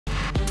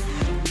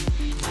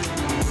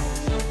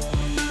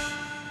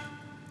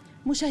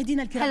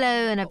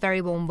Hello and a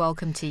very warm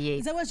welcome to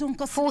you.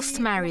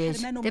 Forced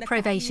marriage,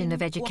 deprivation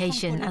of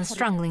education and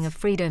strangling of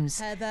freedoms.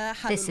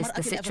 This is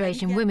the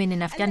situation women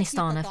in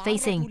Afghanistan are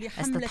facing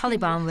as the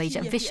Taliban wage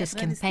a vicious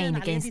campaign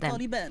against them.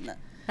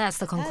 That's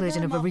the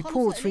conclusion of a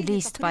report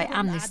released by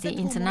Amnesty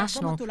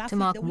International to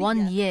mark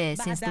 1 year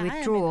since the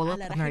withdrawal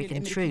of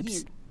American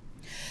troops.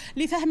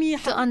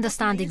 To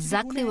understand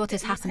exactly what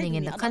is happening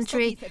in the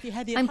country,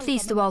 I'm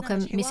pleased to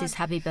welcome Mrs.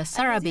 Habiba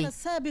Sarabi,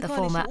 the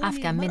former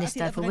Afghan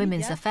Minister for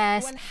Women's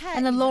Affairs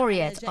and a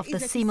laureate of the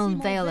Simone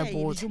Veil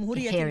Award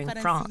here in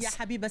France.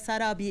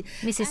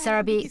 Mrs.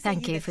 Sarabi,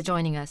 thank you for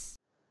joining us.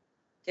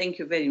 Thank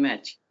you very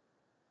much.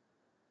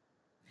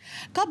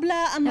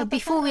 Now,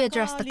 before we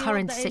address the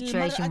current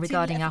situation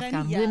regarding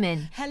Afghan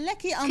women,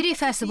 could you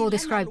first of all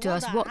describe to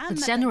us what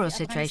the general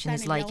situation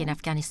is like in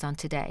Afghanistan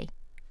today?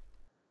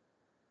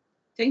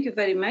 Thank you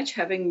very much for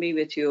having me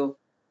with you.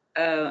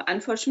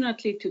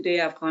 Unfortunately,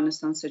 today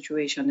Afghanistan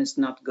situation is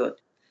not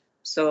good.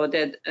 So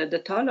that the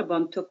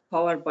Taliban took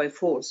power by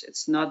force.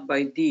 It's not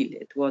by deal.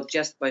 It was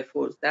just by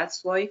force.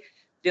 That's why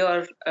they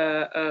are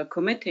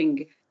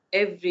committing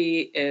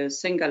every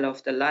single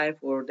of the life,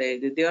 or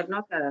they are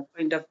not a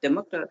kind of the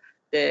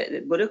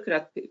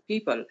bureaucrat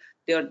people.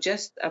 They are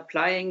just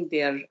applying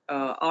their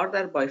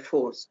order by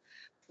force,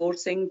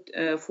 force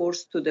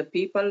to the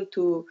people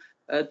to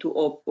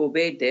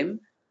obey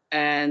them.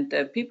 And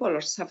people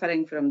are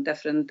suffering from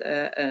different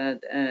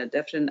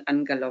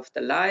angle of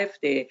the life.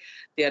 There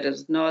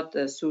is not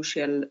a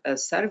social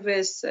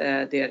service.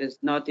 There is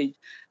not a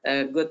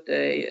good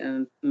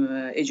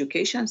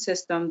education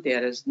system.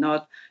 There is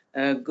not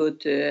a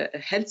good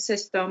health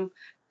system,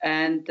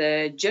 and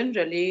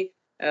generally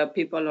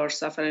people are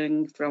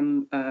suffering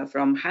from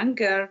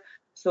hunger.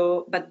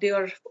 So, but they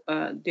are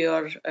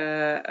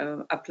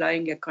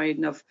applying a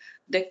kind of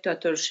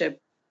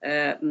dictatorship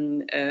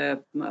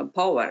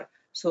power.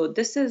 So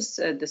this is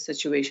the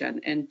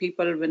situation, and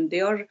people, when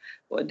they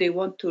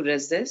want to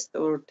resist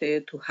or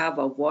to have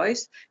a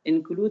voice,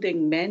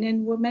 including men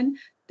and women,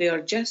 they are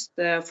just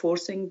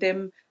forcing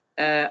them,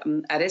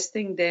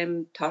 arresting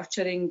them,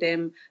 torturing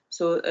them.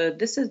 So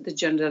this is the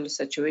general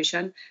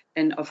situation,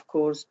 and of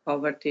course,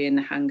 poverty and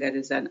hunger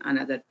is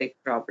another big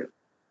problem.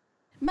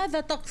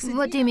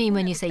 What do you mean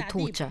when you say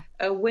torture?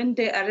 When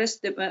they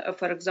arrest them,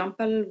 for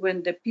example,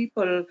 when the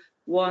people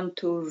want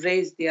to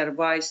raise their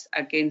voice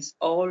against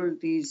all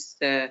these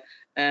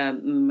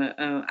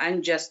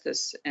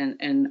injustice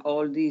and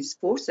all these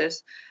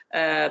forces,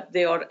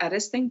 they are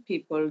arresting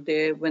people.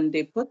 When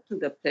they put to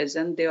the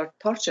prison, they are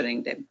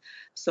torturing them.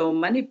 So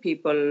many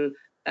people,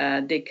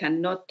 they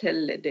cannot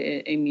tell.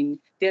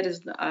 There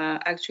is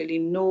actually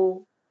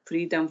no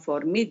freedom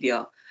for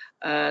media.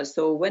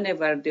 So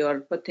whenever they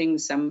are putting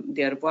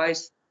their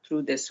voice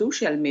through the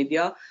social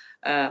media,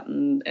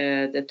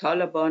 the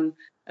Taliban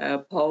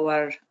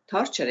power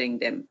torturing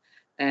them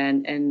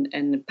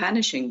and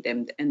punishing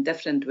them in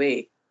different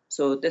way.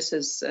 So this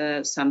is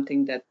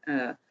something that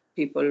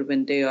people,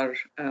 when they are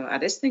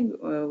arresting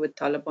with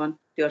Taliban,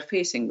 they are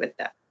facing with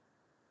that.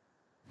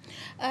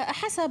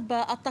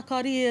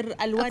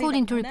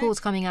 According to reports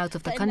coming out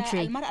of the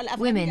country,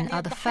 women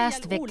are the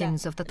first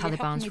victims of the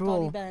Taliban's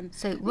rule.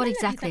 So what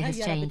exactly has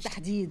changed?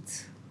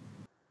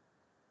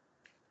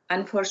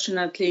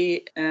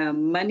 Unfortunately,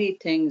 many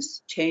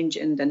things change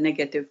in the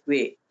negative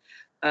way.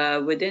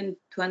 Within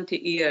 20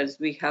 years,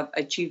 we have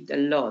achieved a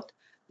lot.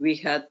 We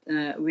had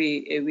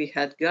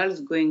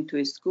girls going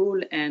to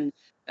school, and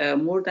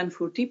more than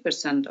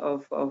 40%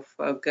 of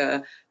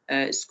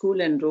school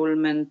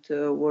enrollment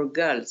were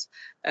girls.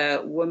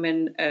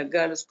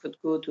 Girls could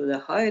go to the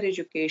higher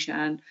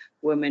education.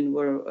 Women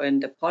were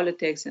in the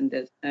politics and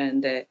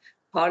the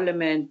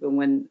parliament.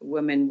 When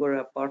women were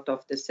a part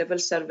of the civil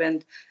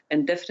servant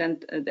and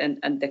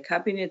the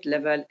cabinet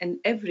level in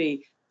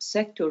every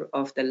sector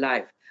of the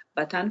life.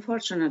 But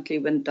unfortunately,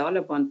 when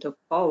Taliban took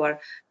power,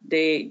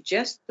 they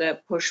just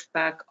pushed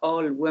back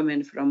all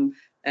women from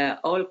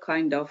all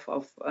kind of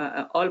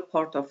all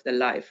part of the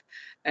life.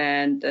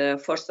 And the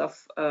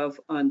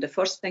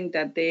first thing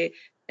that they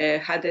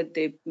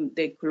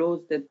they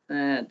closed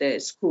the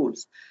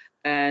schools.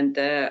 And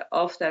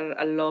after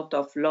a lot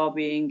of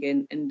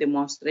lobbying and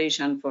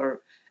demonstration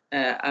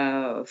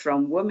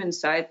from women's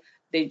side,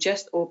 they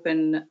just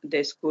opened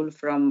the school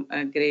from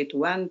grade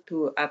 1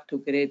 to up to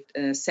grade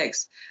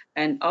 6.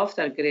 And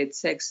after grade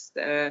 6,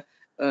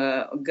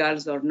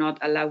 girls are not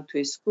allowed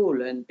to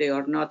school, and they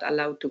are not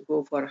allowed to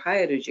go for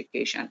higher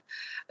education.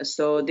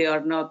 So they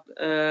are not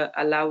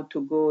allowed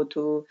to go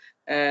to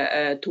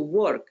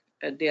work.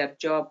 Their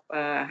job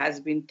has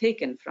been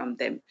taken from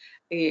them.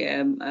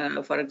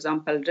 For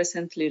example,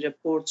 recently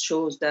report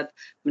shows that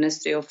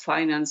Ministry of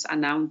Finance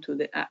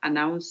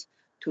announced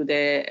to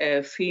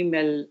the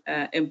female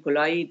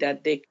employee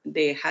that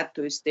they had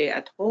to stay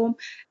at home,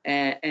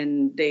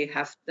 and they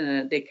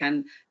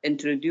can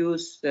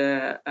introduce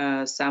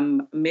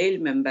some male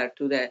member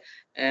to the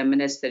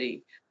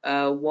ministry.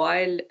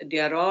 While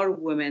there are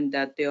women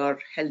that they are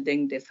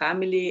holding the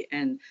family,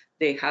 and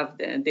they are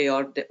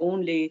the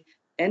only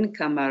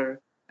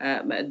incomer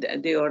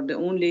they are the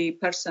only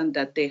person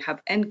that they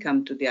have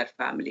income to their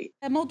family.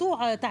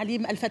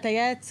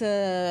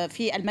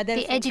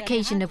 The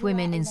education of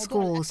women in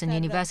schools and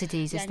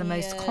universities is the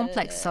most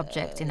complex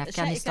subject in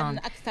Afghanistan.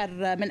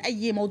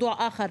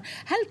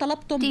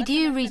 Did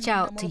you reach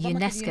out to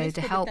UNESCO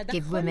to help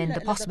give women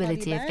the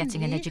possibility of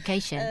getting an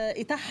education?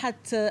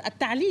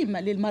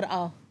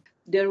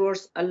 There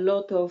was a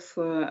lot of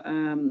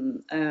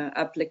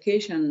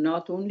application,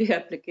 not only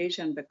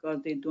application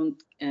because they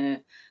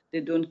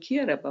don't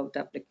care about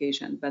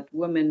application, but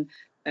women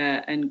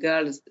and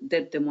girls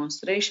did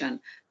demonstration,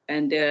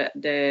 and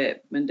the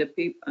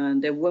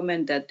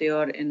women that they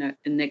are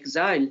in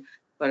exile,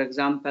 for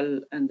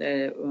example, and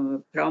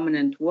the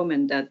prominent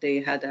women that they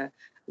had a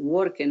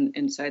work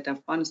inside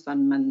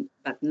Afghanistan,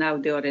 but now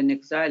they are in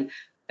exile.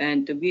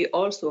 And we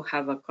also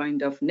have a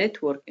kind of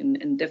network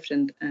in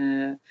different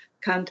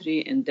country,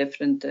 in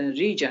different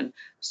region.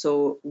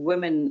 So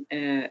women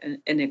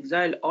in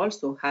exile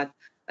also had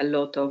a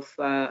lot of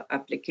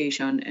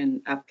application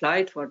and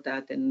applied for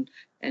that, and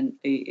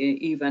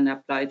even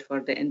applied for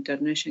the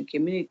international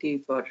community,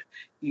 for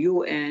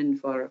UN,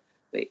 for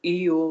the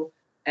EU,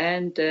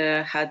 and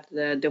had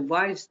the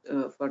voice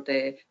for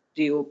the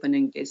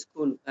reopening the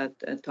school. But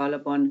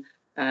Taliban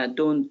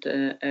don't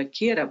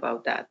care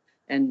about that,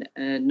 and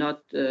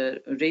not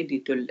ready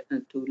to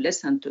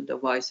listen to the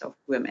voice of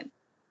women.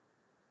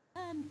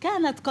 The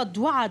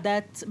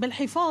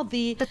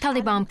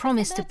Taliban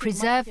promised to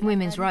preserve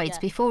women's rights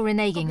before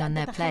reneging on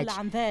their pledge.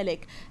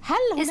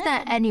 Is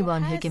there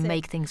anyone who can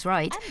make things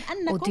right,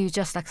 or do you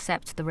just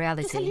accept the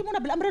reality?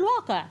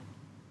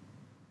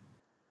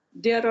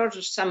 There are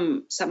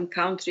some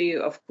country,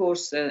 of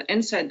course,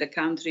 inside the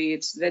country,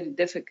 it's very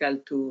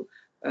difficult to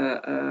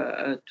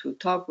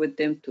talk with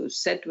them, to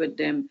sit with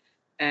them.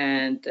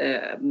 And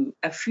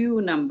a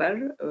few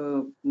number,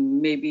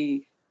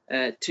 maybe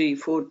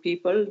 3-4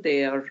 people,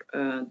 they are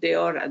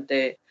at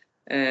their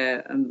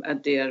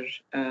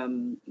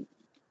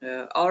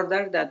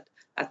order that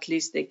at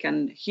least they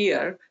can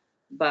hear,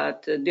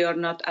 but they are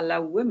not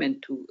allow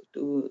women to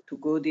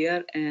go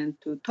there and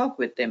to talk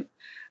with them.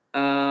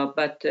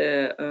 But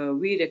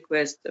we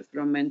request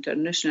from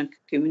international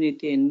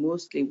community, and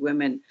mostly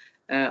women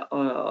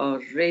are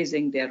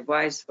raising their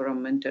voice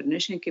from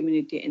international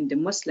community in the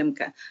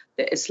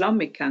the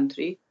Islamic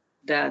country,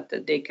 that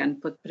they can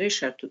put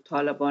pressure to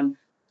Taliban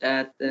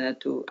that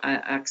to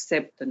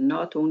accept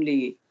not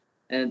only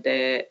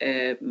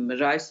the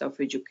rights of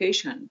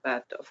education,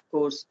 but of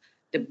course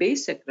the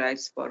basic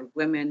rights for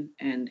women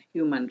and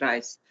human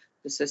rights.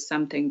 This is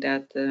something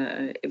that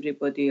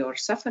everybody are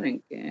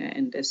suffering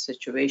in this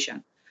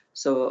situation.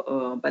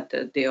 So, but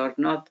they are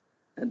not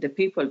the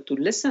people to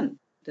listen.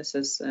 This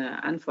is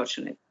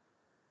unfortunate.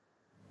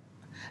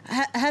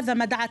 هذا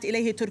ما دعت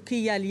إليه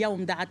تركيا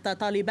اليوم. دعت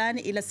طالبان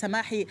إلى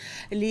السماح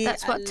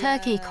That's what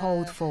Turkey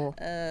called for.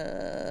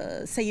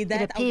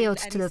 It appealed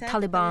to the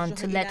Taliban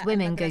to let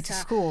women go to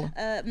school.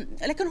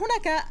 لكن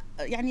هناك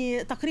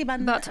يعني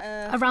تقريبا But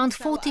around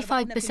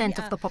 45%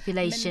 of the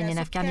population in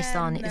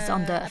Afghanistan is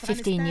under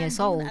 15 years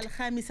old.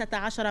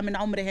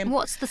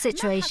 What's the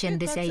situation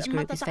this age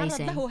group is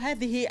facing?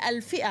 هذه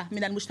الفئة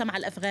من المجتمع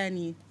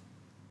الأفغاني.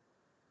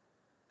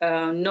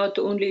 Not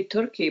only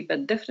Turkey,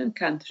 but different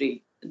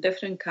country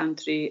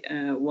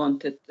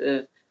wanted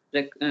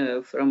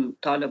from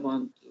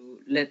Taliban to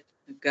let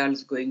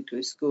girls going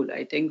to school.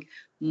 I think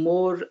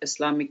more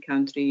Islamic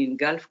country in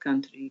Gulf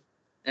country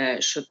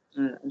should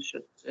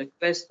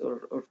request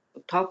or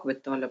talk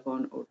with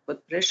Taliban or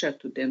put pressure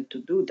to them to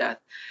do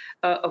that.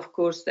 Of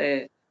course,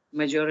 the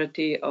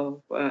majority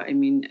of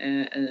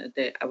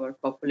our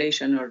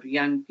population are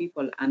young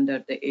people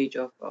under the age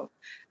of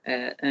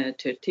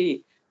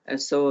 30.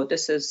 So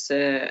this is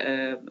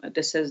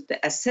the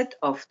asset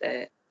of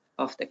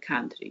the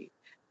country,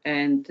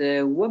 and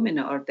women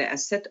are the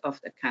asset of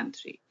the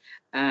country.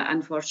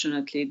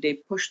 Unfortunately, they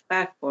pushed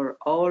back for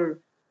all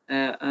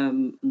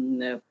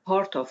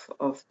part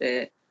of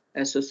the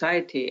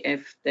society.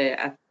 If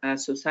the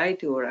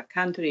society or a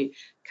country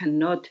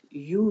cannot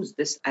use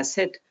this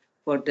asset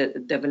for the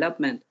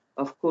development,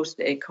 of course,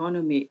 the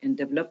economy and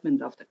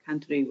development of the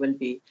country will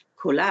be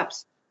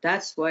collapsed.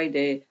 That's why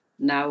they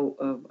now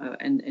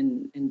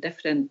in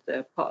different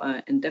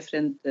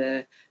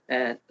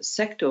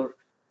sector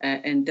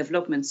in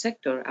development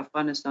sector,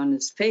 Afghanistan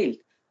has failed.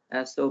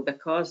 So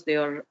because they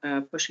are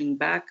pushing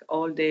back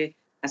all the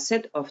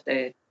asset of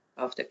the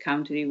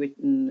country,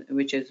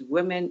 which is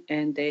women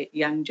and the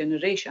young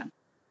generation.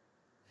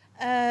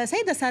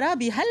 سيدة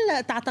سرابي،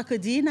 هل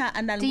تعتقدين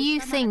أن Do you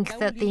think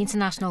that the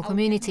international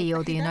community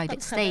or the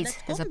United States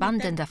has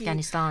abandoned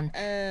Afghanistan,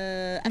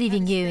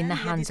 leaving you in the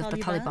hands of the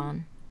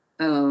Taliban?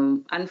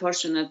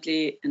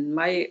 Unfortunately, in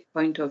my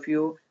point of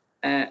view,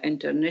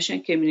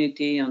 international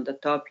community on the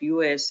top,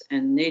 US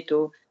and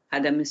NATO,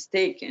 had a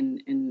mistake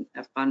in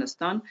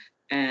Afghanistan,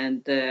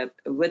 and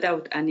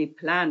without any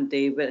plan,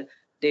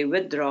 they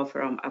withdraw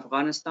from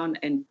Afghanistan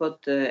and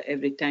put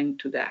everything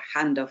to the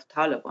hand of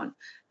Taliban.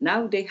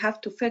 Now they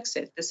have to fix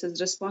it. This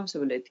is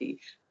responsibility.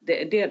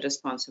 their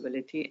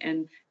responsibility,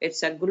 and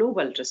it's a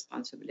global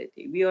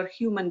responsibility. We are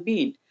human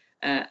beings,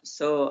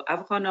 so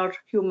Afghan are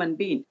human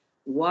beings.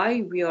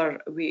 Why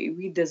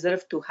we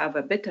deserve to have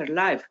a better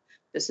life?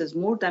 This is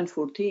more than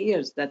 40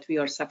 years that we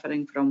are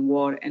suffering from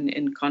war and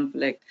in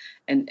conflict,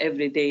 and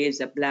every day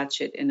is a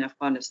bloodshed in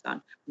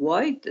Afghanistan.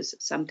 Why this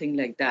something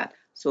like that?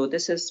 So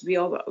this is we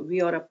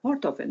are a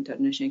part of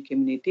international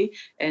community,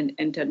 and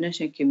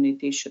international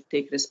community should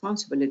take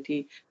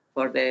responsibility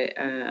for the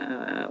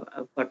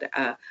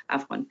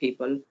Afghan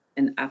people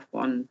and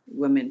Afghan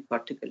women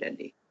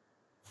particularly.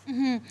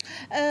 And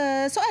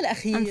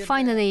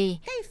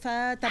finally,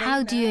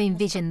 how do you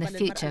envision the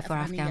future for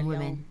Afghan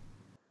women?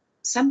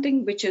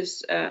 Something which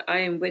is, I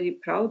am very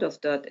proud of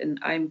that, and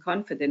I am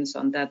confident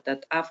on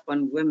that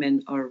Afghan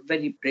women are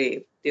very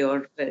brave. They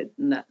are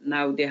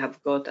now they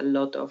have got a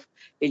lot of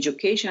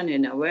education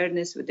and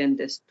awareness within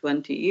this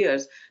 20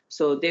 years.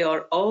 So they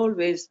are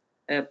always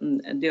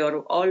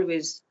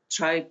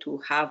try to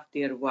have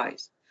their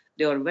voice.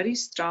 They are very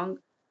strong.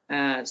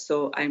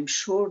 So I'm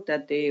sure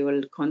that they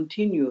will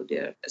continue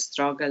their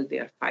struggle,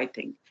 their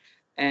fighting.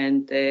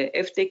 And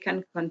if they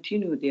can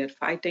continue their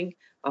fighting,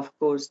 of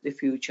course, the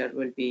future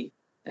will be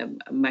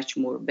much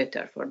more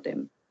better for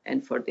them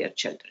and for their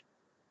children.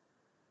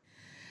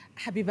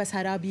 Habiba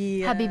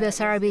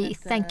Sarabi,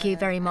 thank you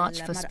very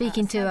much for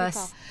speaking to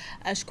us.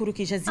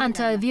 And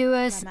to our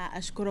viewers,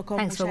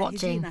 thanks for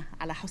watching.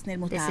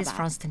 This is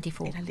France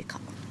 24.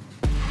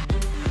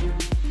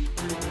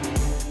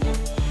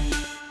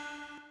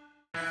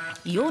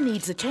 Your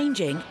needs are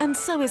changing, and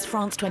so is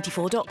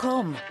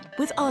France24.com.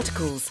 With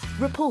articles,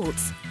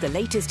 reports, the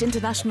latest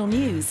international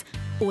news,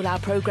 all our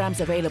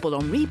programmes available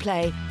on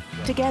replay,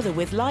 together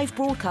with live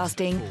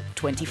broadcasting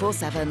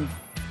 24/7.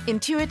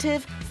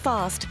 Intuitive,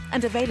 fast,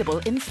 and available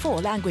in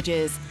 4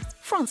 languages.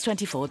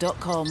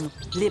 France24.com.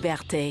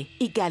 Liberté,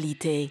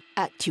 égalité,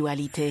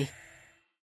 actualité.